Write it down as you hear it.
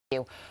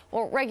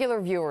Well,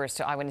 regular viewers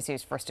to Eyewitness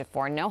News First at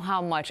 4 know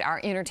how much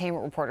our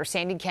entertainment reporter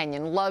Sandy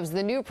Kenyon loves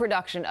the new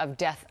production of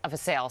Death of a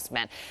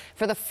Salesman.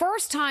 For the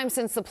first time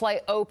since the play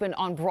opened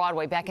on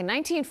Broadway back in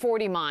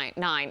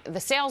 1949, the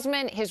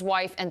salesman, his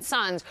wife, and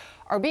sons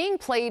are being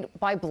played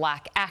by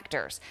black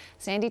actors.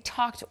 Sandy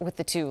talked with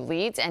the two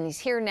leads, and he's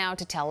here now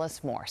to tell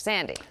us more.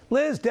 Sandy.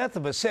 Liz, Death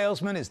of a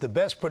Salesman is the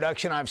best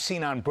production I've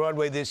seen on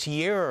Broadway this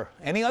year, or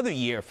any other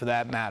year for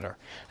that matter.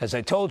 As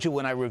I told you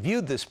when I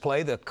reviewed this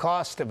play, the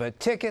cost of a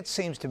ticket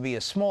seems to be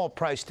a small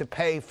price to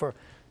pay for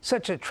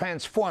such a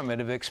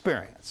transformative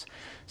experience.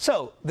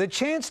 So, the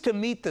chance to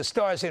meet the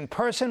stars in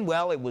person,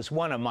 well, it was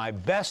one of my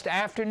best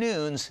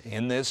afternoons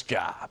in this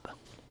job.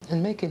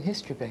 And making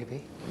history,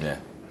 baby. Yeah.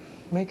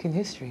 Making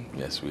history.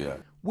 Yes, we are.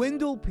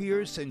 Wendell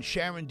Pierce and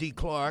Sharon D.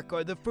 Clarke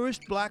are the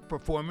first black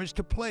performers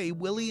to play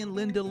Willie and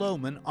Linda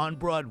Lohman on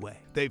Broadway.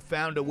 They've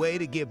found a way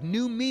to give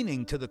new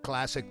meaning to the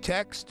classic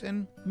text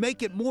and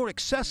make it more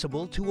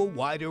accessible to a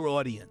wider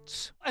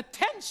audience.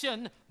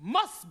 Attention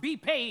must be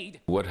paid.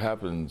 What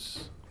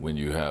happens when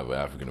you have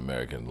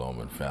African-American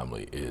Lohman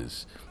family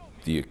is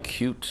the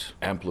acute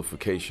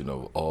amplification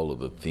of all of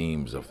the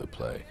themes of the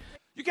play.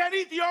 You can't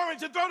eat the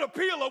orange and throw the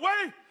peel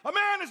away. A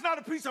man is not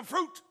a piece of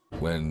fruit.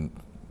 When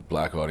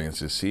black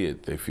audiences see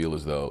it, they feel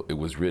as though it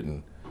was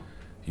written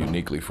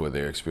uniquely for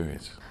their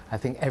experience. I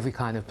think every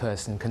kind of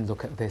person can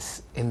look at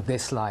this in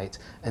this light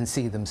and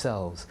see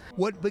themselves.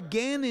 What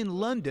began in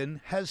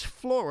London has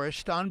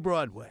flourished on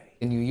Broadway.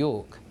 In New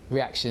York,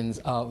 reactions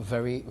are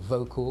very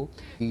vocal.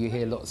 You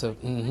hear lots of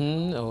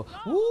or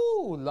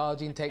woo,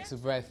 large intakes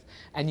of breath,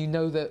 and you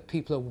know that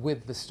people are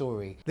with the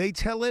story. They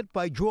tell it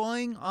by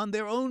drawing on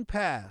their own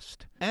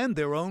past and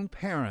their own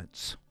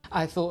parents.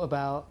 I thought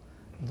about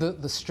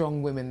the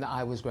strong women that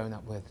I was growing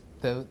up with,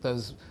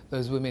 those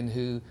women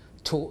who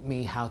taught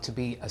me how to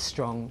be a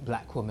strong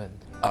black woman.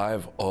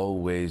 I've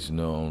always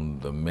known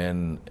the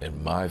men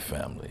in my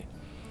family,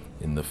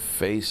 in the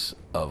face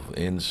of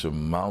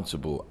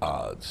insurmountable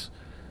odds,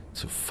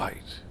 to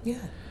fight.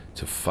 Yeah.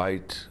 To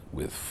fight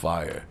with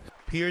fire.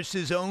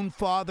 Pierce's own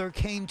father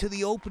came to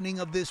the opening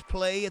of this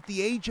play at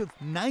the age of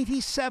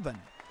 97,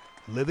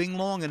 living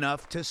long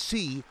enough to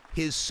see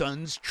his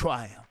son's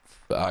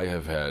triumph. I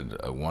have had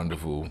a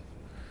wonderful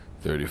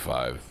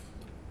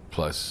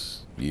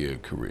 35-plus year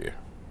career.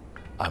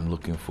 I'm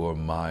looking for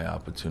my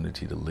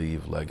opportunity to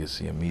leave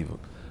legacy and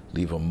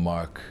leave a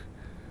mark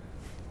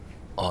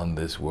on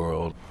this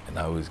world. And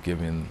I was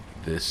given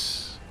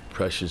this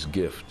precious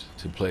gift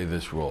to play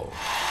this role.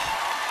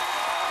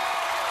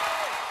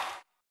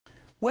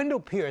 Wendell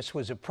Pierce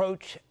was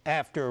approached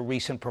after a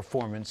recent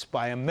performance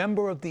by a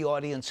member of the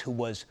audience who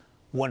was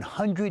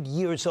 100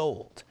 years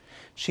old.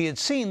 She had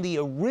seen the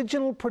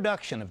original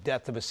production of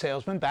Death of a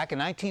Salesman back in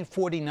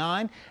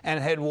 1949 and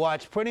had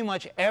watched pretty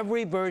much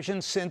every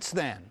version since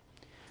then.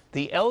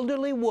 The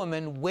elderly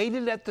woman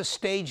waited at the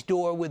stage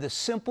door with a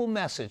simple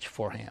message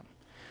for him.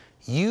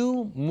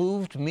 "You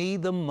moved me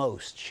the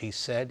most," she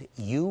said.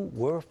 "You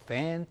were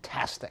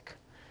fantastic."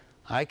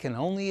 I can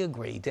only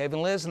agree. Dave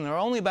and Liz, and there are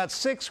only about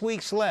 6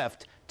 weeks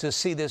left to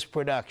see this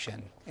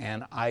production,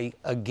 and I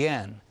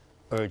again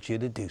urge you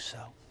to do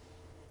so.